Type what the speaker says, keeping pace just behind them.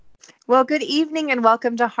Well, good evening and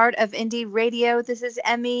welcome to Heart of Indie Radio. This is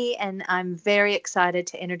Emmy, and I'm very excited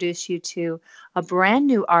to introduce you to a brand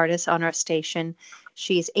new artist on our station.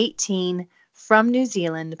 She's 18 from New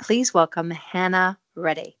Zealand. Please welcome Hannah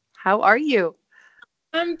Reddy. How are you?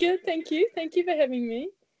 I'm good, thank you. Thank you for having me.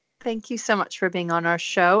 Thank you so much for being on our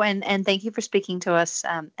show, and thank you for speaking to us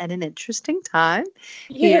at an interesting time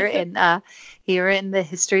here Yeah, in here in the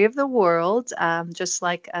history of the world. Just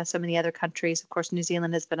like so many other countries, of course, New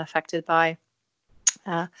Zealand has been affected by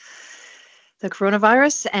uh, the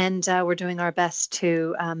coronavirus, and we're doing our best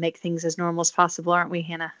to make things as normal as possible, aren't we,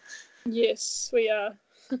 Hannah? yes, we are.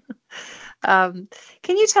 Um,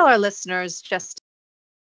 can you tell our listeners, just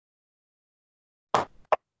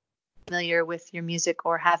familiar with your music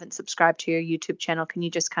or haven't subscribed to your YouTube channel, can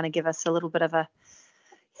you just kind of give us a little bit of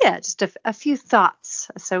just a few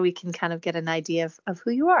thoughts so we can kind of get an idea of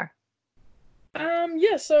who you are? I'm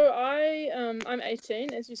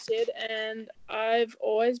 18, as you said, and I've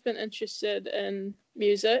always been interested in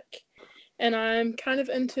music, and I'm kind of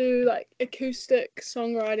into like acoustic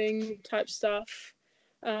songwriting type stuff.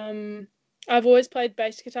 Um, I've always played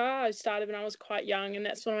bass guitar. I started when I was quite young, and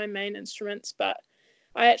that's one of my main instruments, but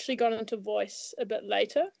I actually got into voice a bit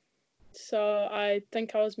later. So I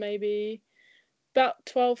think I was maybe about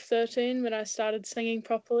 12, 13 when I started singing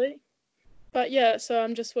properly. But yeah, so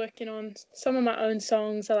I'm just working on some of my own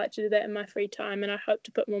songs. I like to do that in my free time, and I hope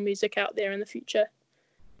to put more music out there in the future.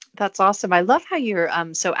 That's awesome. I love how you're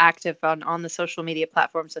so active on the social media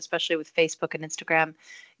platforms, especially with Facebook and Instagram.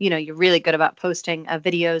 You know, you're really good about posting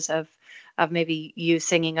videos of maybe you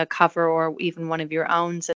singing a cover or even one of your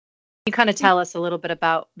own. So you kind of tell us a little bit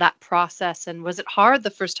about that process. And was it hard the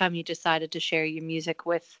first time you decided to share your music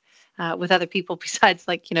with other people besides,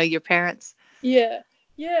 like, your parents? Yeah,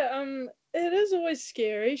 yeah. It is always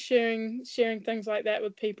scary sharing things like that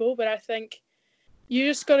with people, but I think you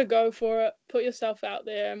just got to go for it, put yourself out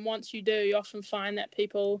there, and once you do, you often find that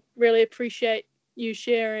people really appreciate you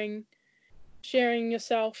sharing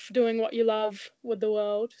yourself, doing what you love with the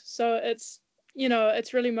world. So it's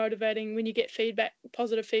really motivating when you get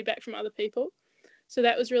positive feedback from other people. So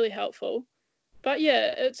that was really helpful. But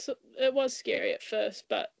yeah, it was scary at first,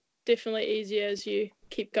 but definitely easier as you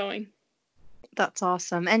keep going. That's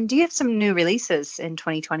awesome. And do you have some new releases in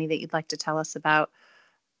 2020 that you'd like to tell us about?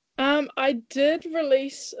 I did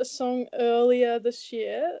release a song earlier this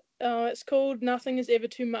year. It's called Nothing Is Ever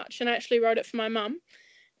Too Much, and I actually wrote it for my mum.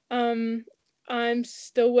 Um, I'm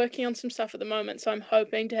still working on some stuff at the moment, so I'm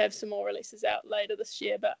hoping to have some more releases out later this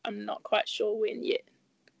year, but I'm not quite sure when yet.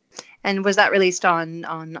 And was that released on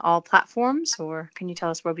all platforms, or can you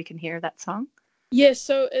tell us where we can hear that song? Yeah,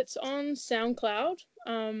 so it's on SoundCloud,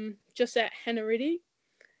 just at Hannah Reddy,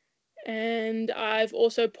 and I've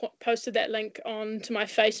also posted that link on to my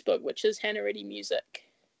Facebook, which is Hannah Reddy Music.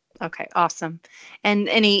 Okay, awesome. And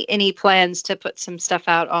any plans to put some stuff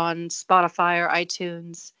out on Spotify or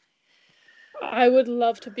iTunes? I would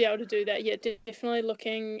love to be able to do that. Yeah, definitely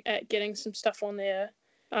looking at getting some stuff on there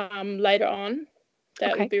later on.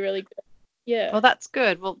 That would Okay. be really good. Yeah. Well, that's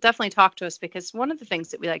good. Well, definitely talk to us, because one of the things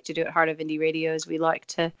that we like to do at Heart of Indie Radio is we like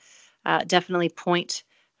to definitely point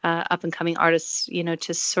up and coming artists,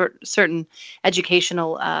 to certain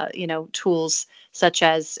educational, tools, such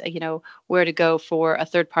as, where to go for a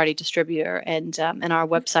third party distributor. And our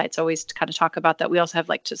websites always kind of talk about that. We also have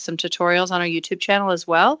like some tutorials on our YouTube channel as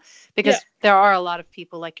well, Yeah. because there are a lot of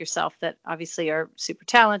people like yourself that obviously are super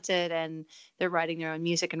talented and they're writing their own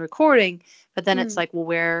music and recording. But then it's Mm. like,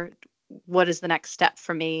 well, what is the next step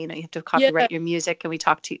for me? You have to Yeah. copyright your music, and we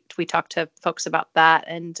talk to folks about that.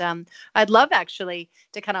 And I'd love actually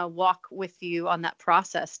to kind of walk with you on that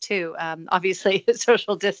process too. Obviously,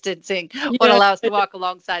 social distancing won't Yeah. allow us to walk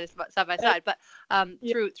alongside side by Uh, side, but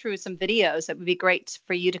yeah. through some videos, it would be great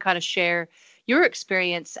for you to kind of share your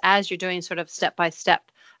experience as you're doing sort of step by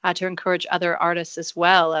step, to encourage other artists as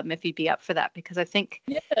well, if you'd be up for that, because I think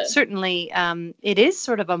Yeah. certainly it is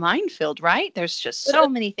sort of a minefield, right? There's just It so is.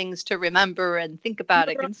 many things to remember and think about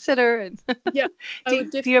You're and right. consider. And Yeah. I would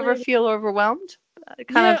do you ever definitely. feel overwhelmed, kind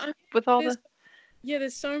Yeah. of with all There's the?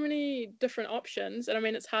 there's so many different options, and I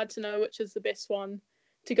mean it's hard to know which is the best one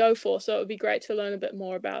to go for. So it would be great to learn a bit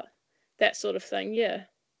more about that sort of thing. Yeah.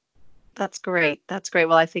 That's great. That's great.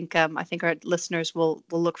 Well, I think our listeners will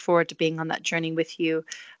look forward to being on that journey with you.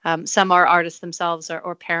 Some are artists themselves,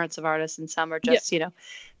 or parents of artists, and some are Yeah. just,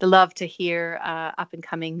 they love to hear up and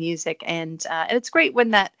coming music. And it's great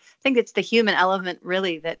when that. I think it's the human element,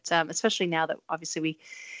 really, that especially now that obviously we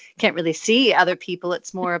can't really see other people.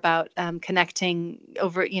 It's more about connecting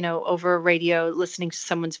over radio, listening to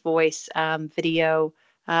someone's voice, video.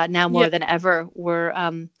 Now Yeah. more than ever,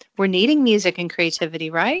 we're needing music and creativity,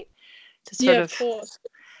 right? to sort Yeah, of of course.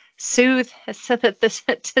 soothe so that this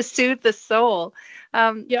to soothe the soul.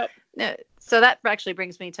 Um, Yep. so that actually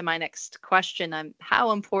brings me to my next question. How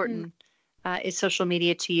Mm. important is social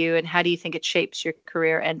media to you, and how do you think it shapes your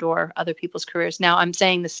career and or other people's careers? Now, I'm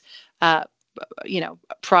saying this, uh,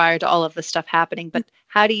 prior to all of this stuff happening, but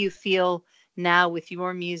how do you feel now with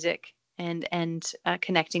your music and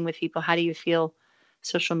connecting with people? How do you feel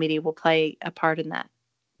social media will play a part in that?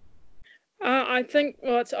 I think,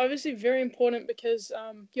 well, it's obviously very important because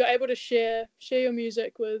you're able to share your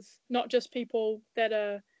music with not just people that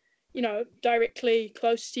are, directly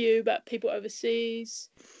close to you, but people overseas.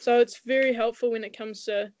 So it's very helpful when it comes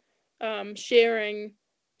to sharing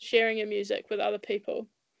your music with other people.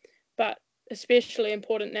 But especially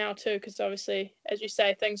important now too, because obviously, as you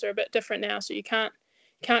say, things are a bit different now, so you can't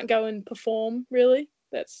go and perform really.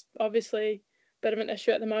 That's obviously a bit of an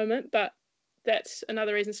issue at the moment, but that's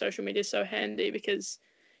another reason social media is so handy because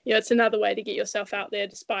it's another way to get yourself out there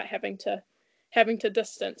despite having to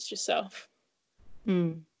distance yourself.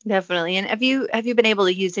 Definitely. And have you been able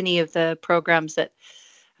to use any of the programs that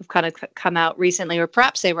have kind of come out recently, or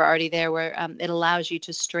perhaps they were already there, where it allows you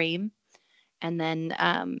to stream and then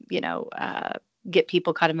get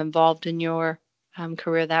people kind of involved in your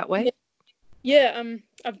career that way? Yeah, yeah.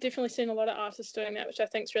 I've definitely seen a lot of artists doing that, which I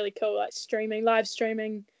think is really cool, like live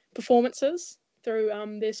streaming performances through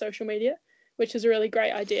their social media, which is a really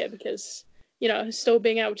great idea because still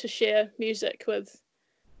being able to share music with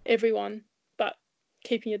everyone, but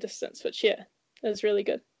keeping a distance, which is really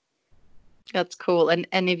good. That's cool. And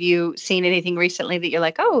have you seen anything recently that you're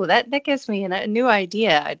like, oh, that gives me a new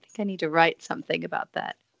idea. I think I need to write something about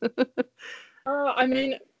that. I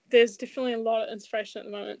mean, there's definitely a lot of inspiration at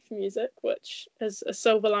the moment for music, which is a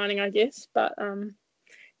silver lining, I guess. But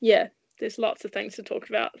yeah, there's lots of things to talk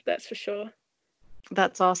about, that's for sure.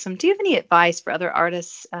 That's awesome. Do you have any advice for other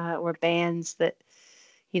artists or bands that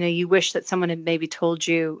you wish that someone had maybe told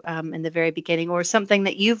you in the very beginning, or something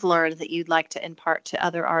that you've learned that you'd like to impart to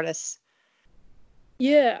other artists?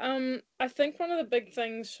 Yeah, I think one of the big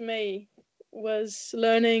things for me was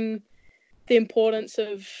learning the importance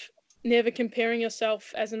of never comparing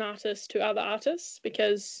yourself as an artist to other artists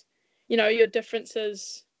because your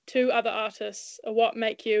differences to other artists are what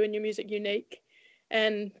make you and your music unique,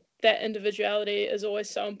 and that individuality is always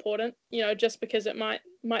so important. Just because it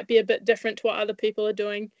might be a bit different to what other people are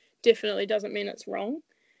doing definitely doesn't mean it's wrong.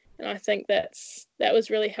 And I think that was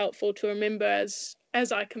really helpful to remember as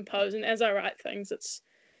I compose and as I write things. It's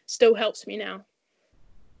still helps me now.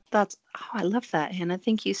 I love that, Hannah.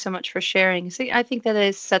 Thank you so much for sharing. See, I think that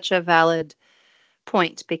is such a valid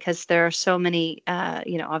point because there are so many,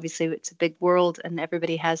 obviously it's a big world and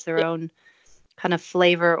everybody has their Yeah. own kind of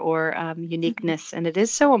flavor or Mhm. uniqueness. And it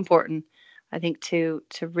is so important, I think, to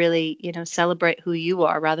really, celebrate who you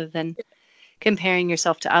are rather than comparing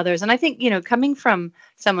yourself to others. And I think, coming from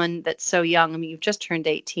someone that's so young, I mean, you've just turned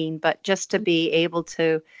 18, but just to be able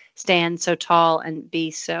to stand so tall and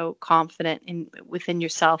be so confident in within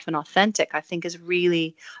yourself and authentic, I think I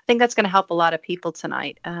think that's going to help a lot of people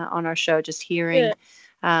tonight on our show, just hearing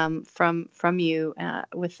Yeah. from you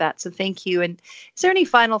with that. So thank you. And is there any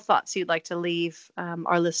final thoughts you'd like to leave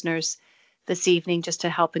our listeners this evening, just to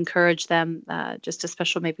help encourage them, just a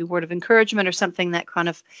special maybe word of encouragement or something that kind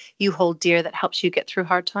of you hold dear that helps you get through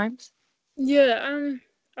hard times? Yeah,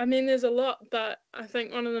 I mean, there's a lot, but I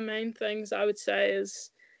think one of the main things I would say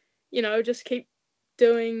is, just keep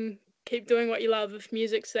doing what you love. If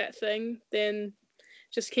music's that thing, then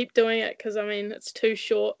just keep doing it because I mean, it's too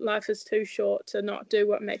short. Life is too short to not do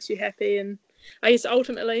what makes you happy. And I guess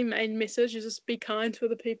ultimately, main message is just be kind to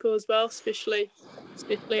other people as well, especially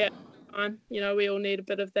at the time. We all need a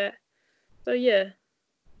bit of that. So yeah,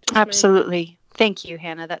 just main. Absolutely. Thank you,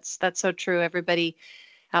 Hannah. That's so true. Everybody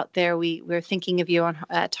out there, we're thinking of you on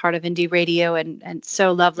at Heart of Indie Radio, and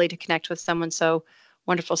so lovely to connect with someone so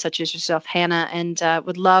wonderful such as yourself, Hannah. And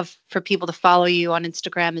would love for people to follow you on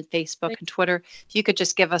Instagram and Facebook and Twitter. If you could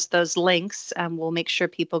just give us those links, we'll make sure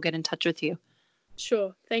people get in touch with you.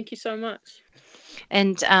 Sure. Thank you so much.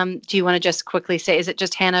 And do you want to just quickly say, is it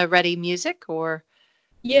just Hannah Ready Music or?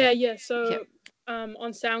 Yeah. Yeah. So on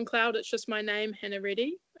SoundCloud, it's just my name, Hannah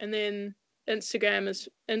Reddy, and then Instagram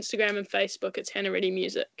and Facebook, it's Hannah Reddy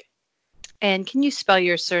Music. And can you spell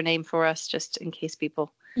your surname for us, just in case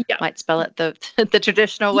people Yeah. might spell it the the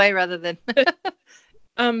traditional way rather than?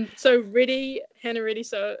 So Reddy, Hannah Reddy.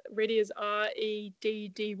 So Reddy is Reddy.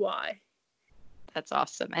 That's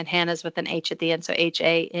awesome. And Hannah's with an H at the end, so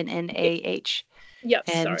Hannah. Yep.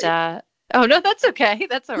 And Sorry. oh no, that's okay.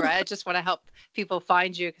 That's all right. I just want to help people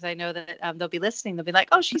find you because I know that they'll be listening. They'll be like,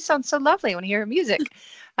 "Oh, she sounds so lovely. I want to hear her music."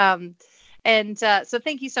 Um, And so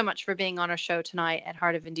thank you so much for being on our show tonight at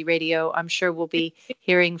Heart of Indie Radio. I'm sure we'll be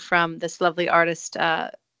hearing from this lovely artist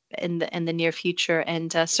in the near future.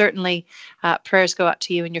 And certainly prayers go out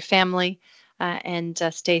to you and your family, and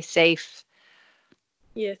stay safe.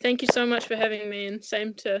 Yeah, thank you so much for having me, and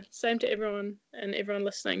same to everyone and everyone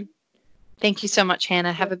listening. Thank you so much,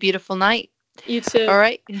 Hannah. Have a beautiful night. You too. All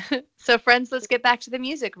right. So friends, let's get back to the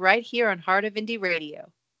music right here on Heart of Indie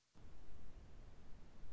Radio.